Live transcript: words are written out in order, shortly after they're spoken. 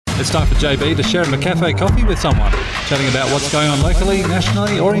It's time for JB to share a McCafe coffee with someone, chatting about what's going on locally,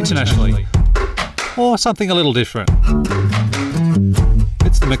 nationally or internationally. Or something a little different.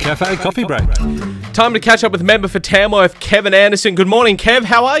 It's the McCafe Coffee Break. Time to catch up with Member for Tamworth, Kevin Anderson. Good morning, Kev.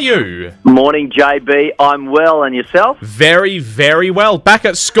 How are you? Morning, JB. I'm well, and yourself? Very, very well. Back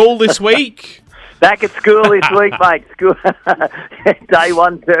at school this week? Back at school this week, mate. School day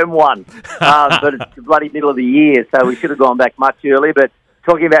one, term one. But it's the bloody middle of the year, so we should have gone back much earlier. But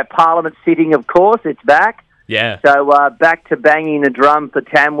talking about Parliament sitting, of course, it's back. Yeah. So back to banging the drum for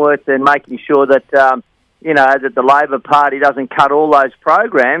Tamworth and making sure that, that the Labor Party doesn't cut all those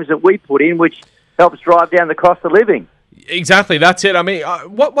programs that we put in, which helps drive down the cost of living. Exactly, that's it. I mean,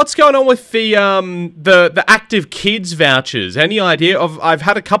 what's going on with the active kids vouchers? Any idea? I've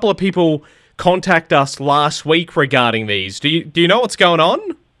had a couple of people contact us last week regarding these. Do you know what's going on?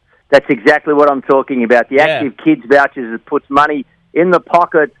 That's exactly what I'm talking about. The active kids vouchers that puts money in the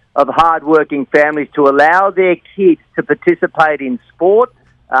pocket of hard-working families to allow their kids to participate in sport,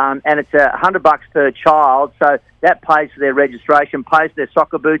 and it's $100 per child. So that pays for their registration, pays for their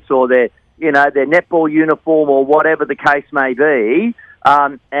soccer boots or their netball uniform or whatever the case may be.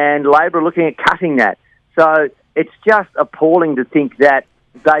 And Labor are looking at cutting that. So it's just appalling to think that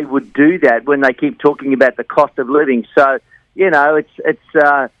they would do that when they keep talking about the cost of living. So,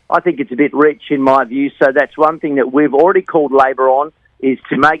 I think it's a bit rich in my view. So that's one thing that we've already called Labor on, is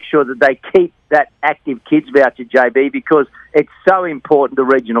to make sure that they keep that active kids voucher, JB, because it's so important to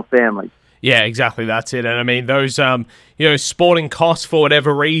regional families. Yeah, exactly. That's it. And I mean, those sporting costs, for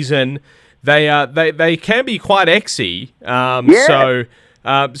whatever reason, they can be quite exy. So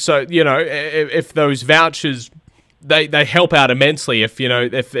if those vouchers, they help out immensely.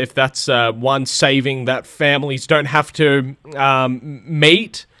 If that's one saving that families don't have to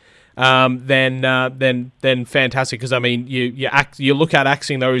meet. Then fantastic, because I mean you look at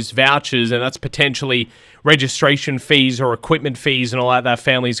axing those vouchers, and that's potentially registration fees or equipment fees and all that. That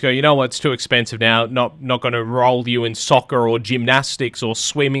families go, you know what, it's too expensive now. Not going to enroll you in soccer or gymnastics or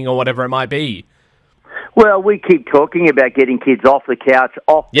swimming or whatever it might be. Well, we keep talking about getting kids off the couch,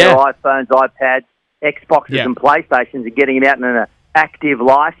 off their iPhones, iPads, Xboxes and PlayStations, and getting them out in an active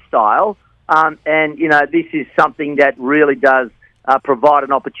lifestyle. This is something that really does provide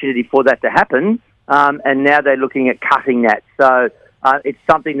an opportunity for that to happen, and now they're looking at cutting that. So it's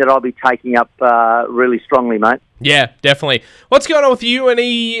something that I'll be taking up really strongly, mate. Yeah, definitely. What's going on with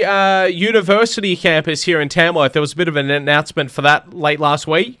UNE University campus here in Tamworth? There was a bit of an announcement for that late last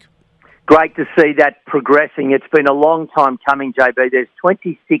week. Great to see that progressing. It's been a long time coming, JB. There's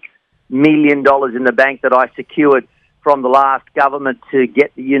 $26 million in the bank that I secured from the last government to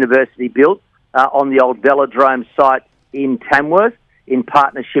get the university built on the old velodrome site in Tamworth, in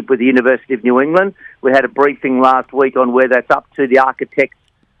partnership with the University of New England. We had a briefing last week on where that's up to. The architects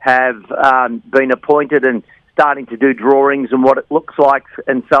have been appointed and starting to do drawings and what it looks like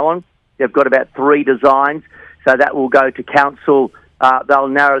and so on. They've got about 3 designs, so that will go to council. They'll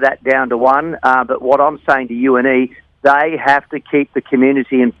narrow that down to one. But what I'm saying to UNE, they have to keep the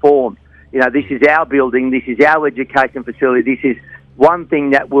community informed. This is our building, this is our education facility, this is one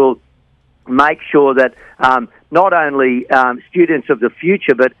thing that will make sure that not only students of the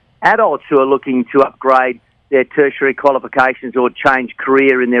future, but adults who are looking to upgrade their tertiary qualifications or change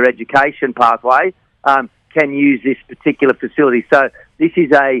career in their education pathway can use this particular facility. So this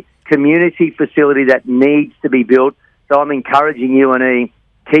is a community facility that needs to be built. So I'm encouraging UNE,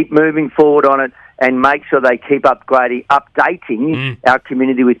 keep moving forward on it and make sure they keep updating our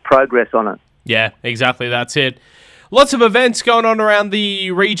community with progress on it. Yeah, exactly. That's it. Lots of events going on around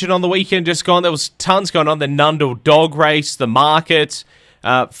the region on the weekend just gone. There was tons going on. The Nundle dog race, the market.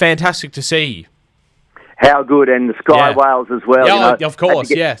 Fantastic to see. How good. And the sky whales as well. Yeah, of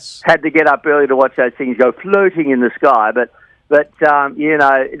course, yes. Had to get up early to watch those things go floating in the sky. But that's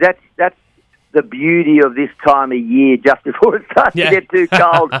the beauty of this time of year, just before it starts to get too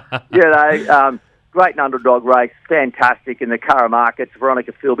cold. Great Nundle dog race, fantastic. And the Curra markets,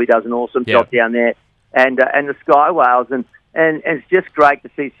 Veronica Philby does an awesome job down there. And the sky whales, and it's just great to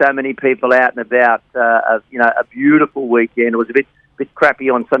see so many people out and about. A beautiful weekend. It was a bit crappy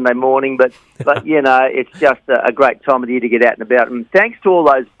on Sunday morning, but it's just a great time of the year to get out and about. And thanks to all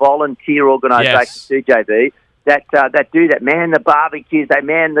those volunteer organisations too, JB, that do that. Man the barbecues, they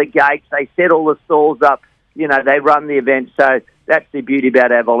man the gates, they set all the stalls up. They run the event. So that's the beauty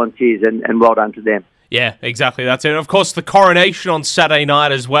about our volunteers, and well done to them. Yeah, exactly. That's it. And of course, the coronation on Saturday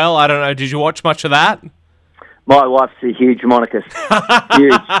night as well. I don't know. Did you watch much of that? My wife's a huge monarchist.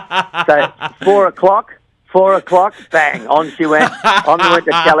 Huge. So 4 o'clock 4 o'clock, bang, on she went. On we went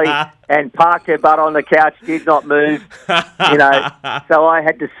to Kelly and parked her butt on the couch, did not move. So I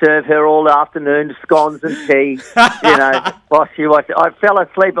had to serve her all afternoon, scones and tea. While she was. I fell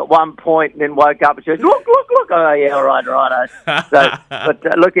asleep at one point and then woke up and she goes, look. Oh, yeah, all right.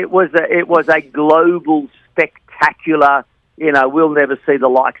 Look, it was a global, spectacular, we'll never see the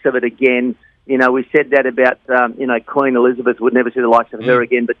likes of it again. We said that about, Queen Elizabeth would never see the likes of her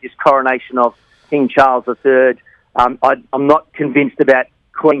again, but this coronation of King Charles III, I'm not convinced about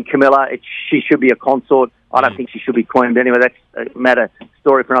Queen Camilla. She should be a consort. I don't think she should be queen. But anyway, that's a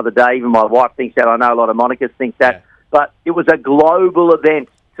story for another day. Even my wife thinks that. I know a lot of monarchists think that. Yeah. But it was a global event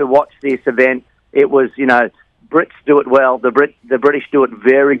to watch this event. It was, Brits do it well. The British do it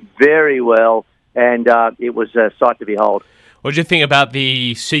very, very well. And it was a sight to behold. What did you think about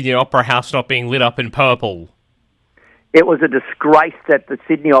the Sydney Opera House not being lit up in purple? It was a disgrace that the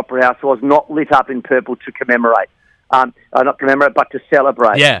Sydney Opera House was not lit up in purple to commemorate. Not commemorate, but to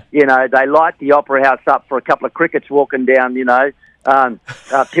celebrate. Yeah. They light the Opera House up for a couple of crickets walking down,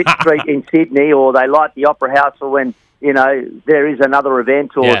 Pitt Street in Sydney, or they light the Opera House for when, there is another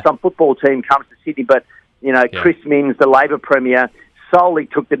event or some football team comes to Sydney. But, Chris Minns, the Labor Premier, solely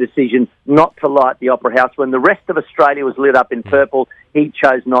took the decision not to light the Opera House. When the rest of Australia was lit up in purple, he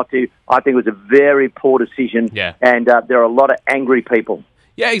chose not to. I think it was a very poor decision, and there are a lot of angry people.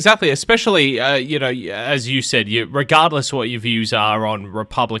 Yeah, exactly. Especially, as you said, regardless of what your views are on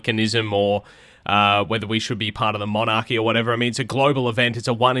republicanism or whether we should be part of the monarchy or whatever. I mean, it's a global event. It's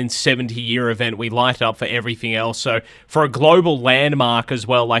a 1-in-70-year event. We light it up for everything else. So for a global landmark as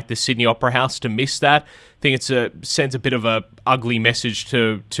well, like the Sydney Opera House, to miss that, I think sends a bit of a ugly message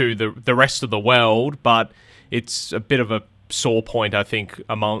to the rest of the world, but it's a bit of a sore point, I think,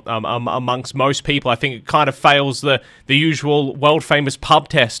 amongst most people. I think it kind of fails the usual world-famous pub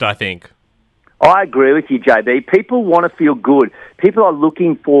test, I think. I agree with you, JB. People want to feel good. People are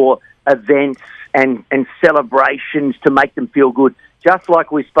looking for events and celebrations to make them feel good, just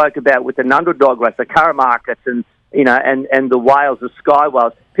like we spoke about with the Nundle race, the Curragh Markets and the whales, the Sky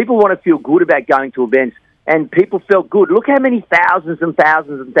Whales. People want to feel good about going to events, and people felt good. Look how many thousands and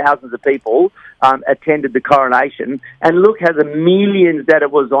thousands and thousands of people attended the coronation, and look how the millions that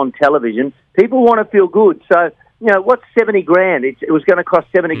it was on television. People want to feel good. So, what's 70 grand? It was going to cost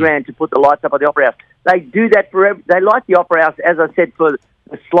 70 grand to put the lights up at the Opera House. They do that they light the Opera House, as I said, for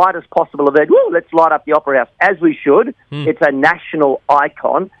the slightest possible event. Woo, let's light up the Opera House, as we should. It's a national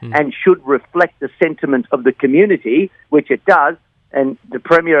icon and should reflect the sentiment of the community, which it does. And the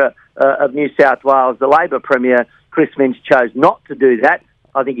Premier of New South Wales, the Labor Premier, Chris Minns, chose not to do that.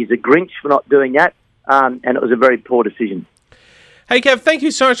 I think he's a Grinch for not doing that, and it was a very poor decision. Hey, Kev, thank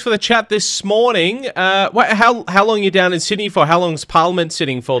you so much for the chat this morning. How long are you down in Sydney for? How long's Parliament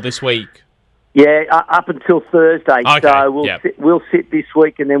sitting for this week? Yeah, up until Thursday. Okay, so we'll sit this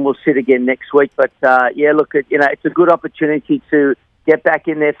week and then we'll sit again next week. But, look, it's a good opportunity to get back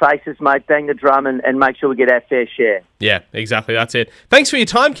in their faces, mate, bang the drum and make sure we get our fair share. Yeah, exactly. That's it. Thanks for your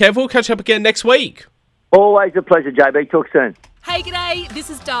time, Kev. We'll catch up again next week. Always a pleasure, JB. Talk soon. Hey, g'day. This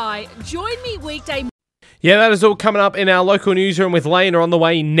is Di. Join me weekday. Yeah, that is all coming up in our local newsroom with Lena on the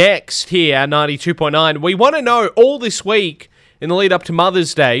way next here at 92.9. We want to know all this week in the lead up to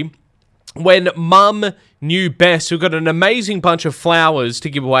Mother's Day when Mum knew best. We've got an amazing bunch of flowers to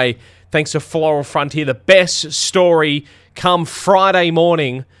give away thanks to Floral Frontier. The best story come Friday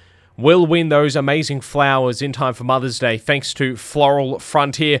morning will win those amazing flowers in time for Mother's Day thanks to Floral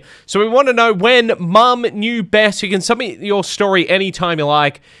Frontier. So we want to know when Mum knew best. You can submit your story anytime you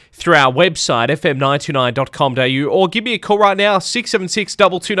like through our website, fm929.com.au, or give me a call right now,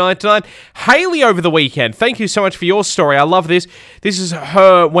 676-22929. Hayley over the weekend, thank you so much for your story. I love this. This is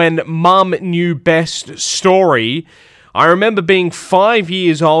her when Mum knew best story. I remember being 5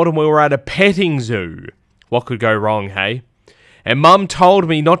 years old and we were at a petting zoo. What could go wrong, hey? And Mum told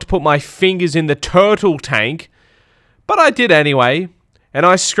me not to put my fingers in the turtle tank, but I did anyway. And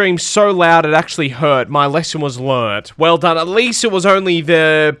I screamed so loud it actually hurt. My lesson was learnt. Well done. At least it was only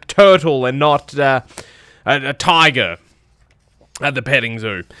the turtle and not a tiger at the petting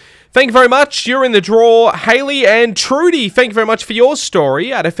zoo. Thank you very much. You're in the draw. Hayley and Trudy, thank you very much for your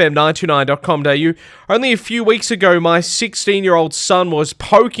story at fm929.com.au. Only a few weeks ago, my 16-year-old son was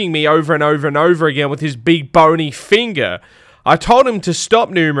poking me over and over and over again with his big bony finger. I told him to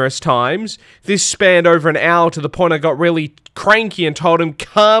stop numerous times. This spanned over an hour to the point I got really cranky and told him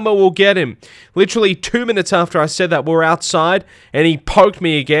karma will get him. Literally 2 minutes after I said that, we were outside and he poked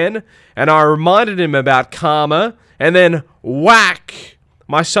me again. And I reminded him about karma and then whack!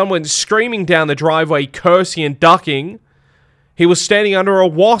 My son went screaming down the driveway, cursing and ducking. He was standing under a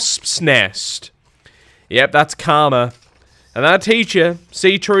wasp's nest. Yep, that's karma. And that teacher,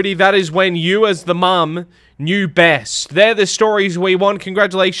 see, Trudy, that is when you as the mum knew best. They're the stories we want.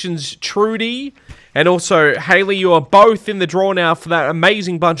 Congratulations, Trudy. And also, Hayley, you are both in the draw now for that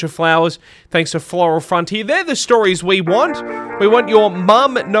amazing bunch of flowers, thanks to Floral Frontier. They're the stories we want. We want your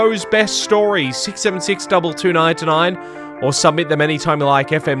mum knows best stories. 676-22929, or submit them anytime you like,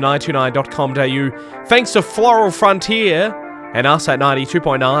 fm929.com.au. Thanks to Floral Frontier and us at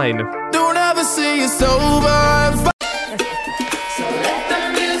 92.9. Don't ever see it's over.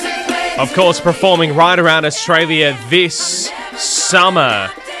 Of course, performing right around Australia this summer.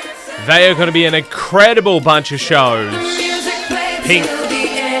 They are going to be an incredible bunch of shows. Pink,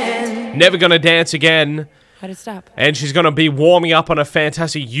 Never Gonna Dance Again. How to stop. And she's going to be warming up on a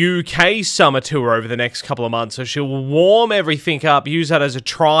fantastic UK summer tour over the next couple of months. So she'll warm everything up, use that as a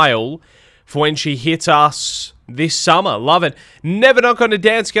trial for when she hits us this summer. Love it. Never Not Gonna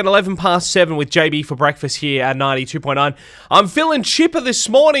Dance Again, 7:11 with JB for breakfast here at 92.9. I'm feeling chipper this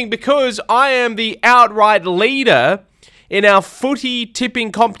morning because I am the outright leader in our footy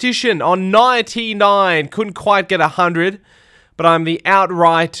tipping competition on 99. Couldn't quite get 100, but I'm the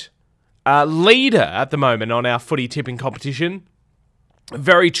outright leader at the moment on our footy tipping competition.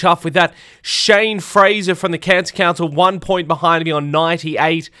 Very chuffed with that. Shane Fraser from the Cancer Council, 1 point behind me on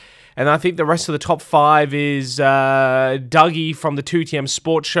 98. And I think the rest of the top 5 is Dougie from the 2TM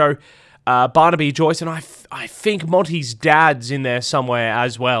Sports Show, Barnaby Joyce, and I think Monty's dad's in there somewhere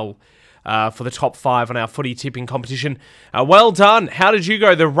as well. For the top 5 on our footy tipping competition. Well done. How did you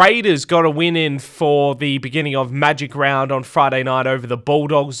go? The Raiders got a win in for the beginning of Magic Round on Friday night over the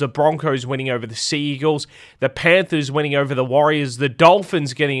Bulldogs. The Broncos winning over the Sea Eagles. The Panthers winning over the Warriors. The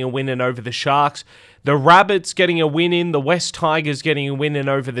Dolphins getting a win in over the Sharks. The Rabbits getting a win in. The West Tigers getting a win in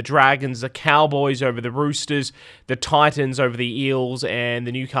over the Dragons. The Cowboys over the Roosters. The Titans over the Eels. And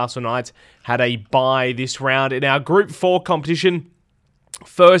the Newcastle Knights had a bye this round. In our Group 4 competition,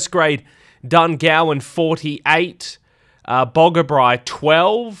 first grade, Dungowan 48, Boggabri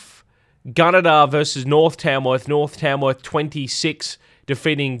 12, Gunnedah versus North Tamworth 26,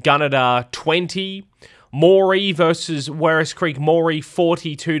 defeating Gunnedah 20, Moree versus Werris Creek, Moree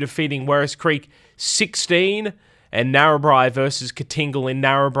 42, defeating Werris Creek 16, and Narrabri versus Katingal in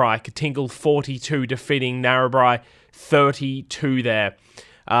Narrabri, Katingal 42, defeating Narrabri 32 there.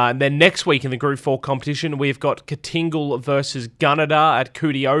 And then next week in the Group 4 competition, we've got Katingal versus Gunnedah at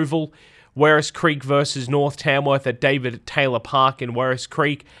Cootie Oval, Werris Creek versus North Tamworth at David Taylor Park in Werris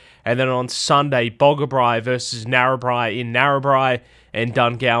Creek, and then on Sunday, Boggabri versus Narrabri in Narrabri, and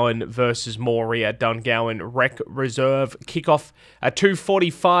Dungowan versus Moree at Dungowan Rec Reserve. Kickoff at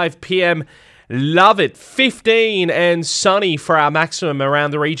 2:45 p.m. Love it. 15 and sunny for our maximum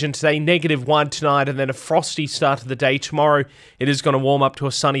around the region today. -1 tonight, and then a frosty start to the day tomorrow. It is going to warm up to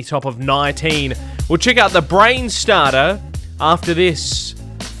a sunny top of 19. We'll check out the brain starter after this.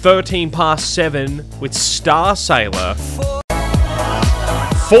 7:13 with Star Sailor.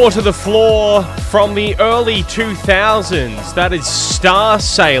 4 to the floor from the early 2000s. That is Star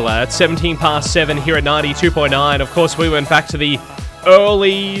Sailor at 7:17 here at 92.9. Of course, we went back to the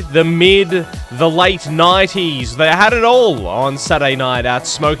early, the mid, the late 90s. They had it all on Saturday night at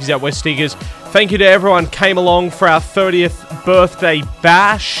Smokies at West Diggers. Thank you to everyone who came along for our 30th birthday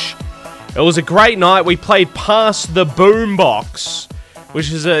bash. It was a great night. We played Pass the Boombox,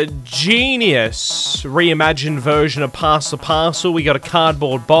 which is a genius reimagined version of Pass the Parcel. We got a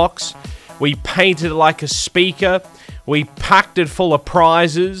cardboard box. We painted it like a speaker. We packed it full of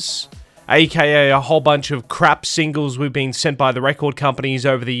prizes, aka a whole bunch of crap singles we've been sent by the record companies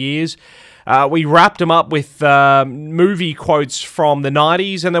over the years. We wrapped them up with movie quotes from the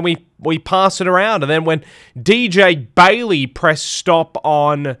 90s, and then we passed it around. And then when DJ Bailey pressed stop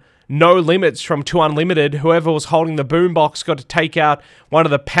on No Limits from 2 Unlimited, whoever was holding the boombox got to take out one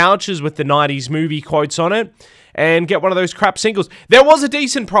of the pouches with the 90s movie quotes on it and get one of those crap singles. There was a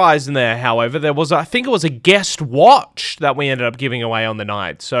decent prize in there, however. There was, I think it was a guest watch that we ended up giving away on the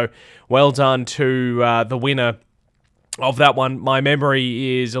night. So well done to the winner of that one. My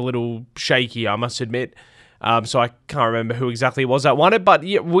memory is a little shaky, I must admit. So I can't remember who exactly it was that won it, but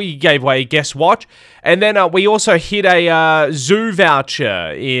yeah, we gave away a guest watch. And then we also hit a zoo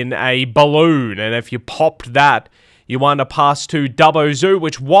voucher in a balloon. And if you popped that, you won a pass to Dubbo Zoo,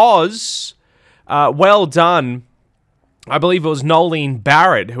 which was well done. I believe it was Nolene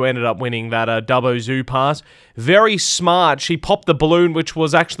Barrett who ended up winning that Dubbo Zoo pass. Very smart. She popped the balloon, which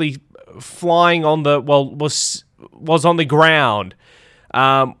was actually flying on the, was on the ground.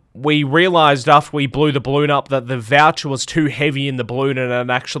 we realised after we blew the balloon up that the voucher was too heavy in the balloon and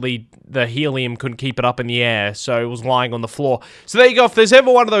actually the helium couldn't keep it up in the air, so it was lying on the floor. So there you go. If there's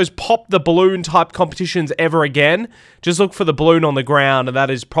ever one of those pop the balloon type competitions ever again, just look for the balloon on the ground, and that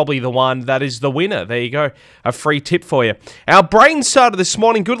is probably the one that is the winner. There you go. A free tip for you. Our brain started this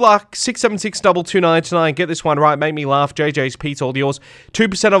morning. Good luck. 676-2299. Get this one right. Make me laugh. JJ's Pizza, all yours.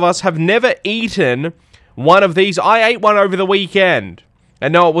 2% of us have never eaten one of these. I ate one over the weekend.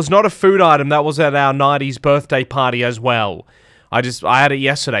 And no, it was not a food item. That was at our 90s birthday party as well. I had it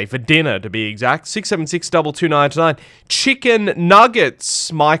yesterday for dinner, to be exact. 676-2299. Chicken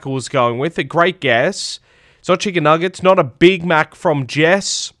nuggets, Michael was going with. A great guess. It's not chicken nuggets. Not a Big Mac from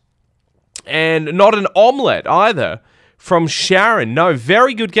Jess. And not an omelette either from Sharon. No,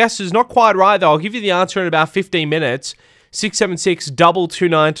 very good guesses. Not quite right, though. I'll give you the answer in about 15 minutes.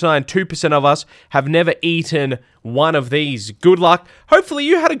 676-2299. 2% of us have never eaten one of these. Good luck. Hopefully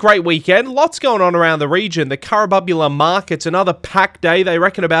you had a great weekend. Lots going on around the region. The Currabubula Market's another packed day. They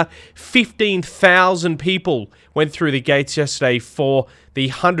reckon about 15,000 people went through the gates yesterday for the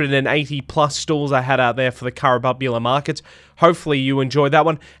 180 plus stalls I had out there for the Currabubula Markets. Hopefully you enjoyed that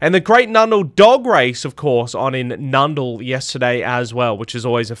one. And the Great Nundle Dog Race, of course, on in Nundle yesterday as well, which is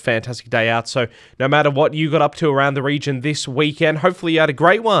always a fantastic day out. So no matter what you got up to around the region this weekend, hopefully you had a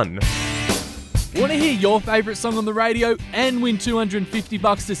great one. Want to hear your favourite song on the radio and win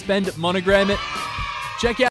 $250 to spend at Monogram It? Check out